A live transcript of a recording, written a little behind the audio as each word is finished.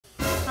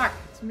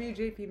it's me,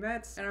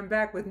 jpmetz, and I'm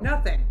back with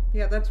nothing.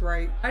 Yeah, that's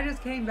right. I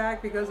just came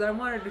back because I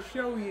wanted to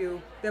show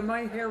you that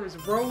my hair is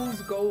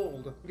rose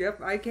gold.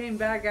 Yep, I came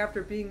back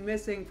after being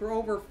missing for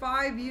over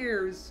 5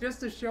 years just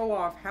to show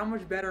off how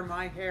much better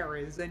my hair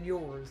is than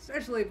yours.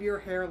 Especially if your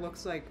hair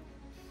looks like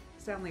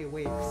Stanley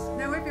Awakes.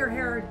 Now, if your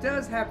hair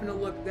does happen to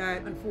look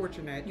that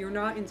unfortunate, you're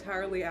not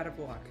entirely out of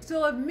luck. You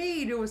still have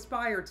me to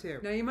aspire to.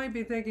 Now, you might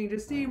be thinking,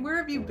 Justine, where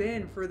have you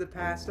been for the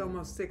past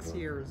almost 6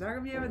 years? How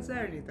come you haven't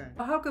said anything?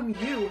 Well, how come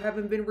you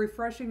haven't been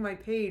refreshing my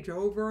page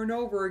over and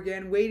over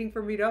again, waiting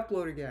for me to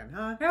upload again,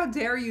 huh? How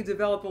dare you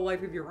develop a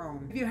life of your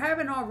own? If you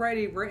haven't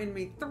already written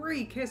me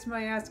 3 kiss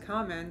my ass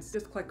comments,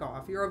 just click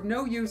off. You're of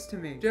no use to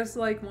me. Just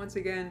like, once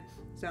again,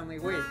 Stanley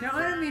Awakes. Now,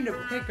 I don't mean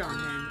to pick on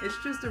him. It's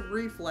just a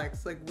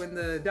reflex, like when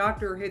the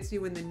doctor hits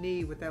you in the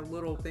knee with that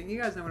little thing.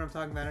 You guys know what I'm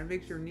talking about. It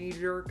makes your knee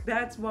jerk.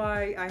 That's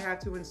why I have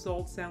to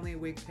insult Stanley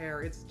Awakes'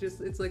 hair.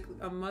 It's like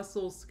a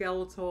muscle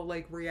skeletal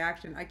like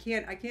reaction. I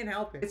can't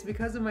help it. It's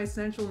because of my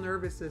central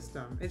nervous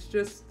system. It's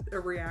just a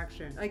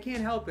reaction. I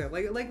can't help it.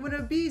 Like when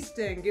a bee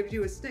sting gives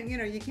you a sting, you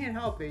know, you can't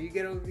help it. You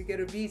get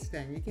a bee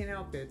sting. You can't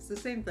help it. It's the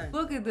same thing.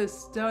 Look at this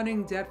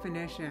stunning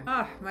definition.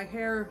 Ah, my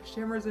hair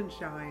shimmers and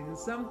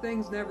shines. Some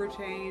things never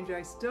change.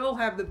 I still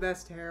have the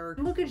best hair.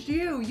 Look at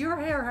you. Your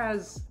hair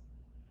has...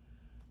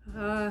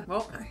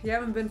 well, you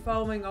haven't been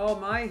following all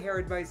my hair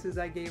advices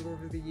I gave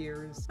over the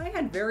years. I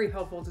had very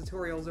helpful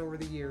tutorials over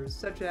the years,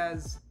 such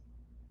as...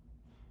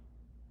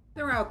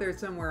 They're out there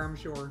somewhere, I'm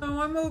sure.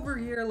 So I'm over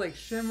here like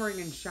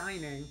shimmering and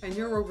shining, and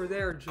you're over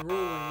there drooling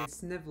and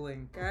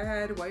sniveling. Go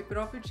ahead, wipe it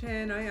off your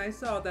chin. I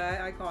saw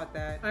that, I caught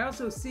that. I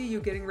also see you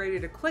getting ready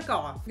to click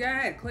off. Go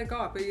ahead, click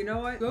off, but you know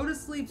what? Go to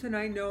sleep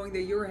tonight knowing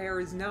that your hair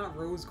is not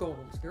rose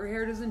gold. Your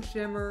hair doesn't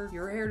shimmer,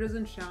 your hair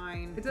doesn't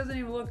shine. It doesn't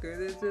even look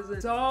good.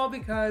 It's all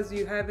because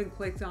you haven't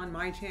clicked on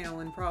my channel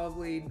in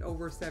probably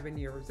over 7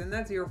 years, and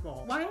that's your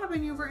fault. Why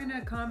haven't you written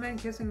a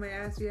comment kissing my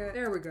ass yet?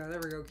 There we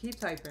go, keep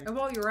typing. And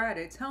while you're at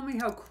it, tell me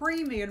how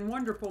creamy and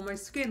wonderful my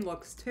skin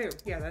looks too.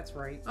 Yeah, that's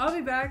right. I'll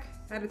be back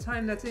at a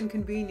time that's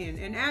inconvenient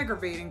and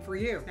aggravating for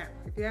you. Now,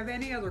 if you have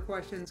any other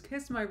questions,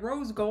 kiss my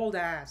rose gold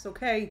ass,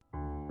 okay?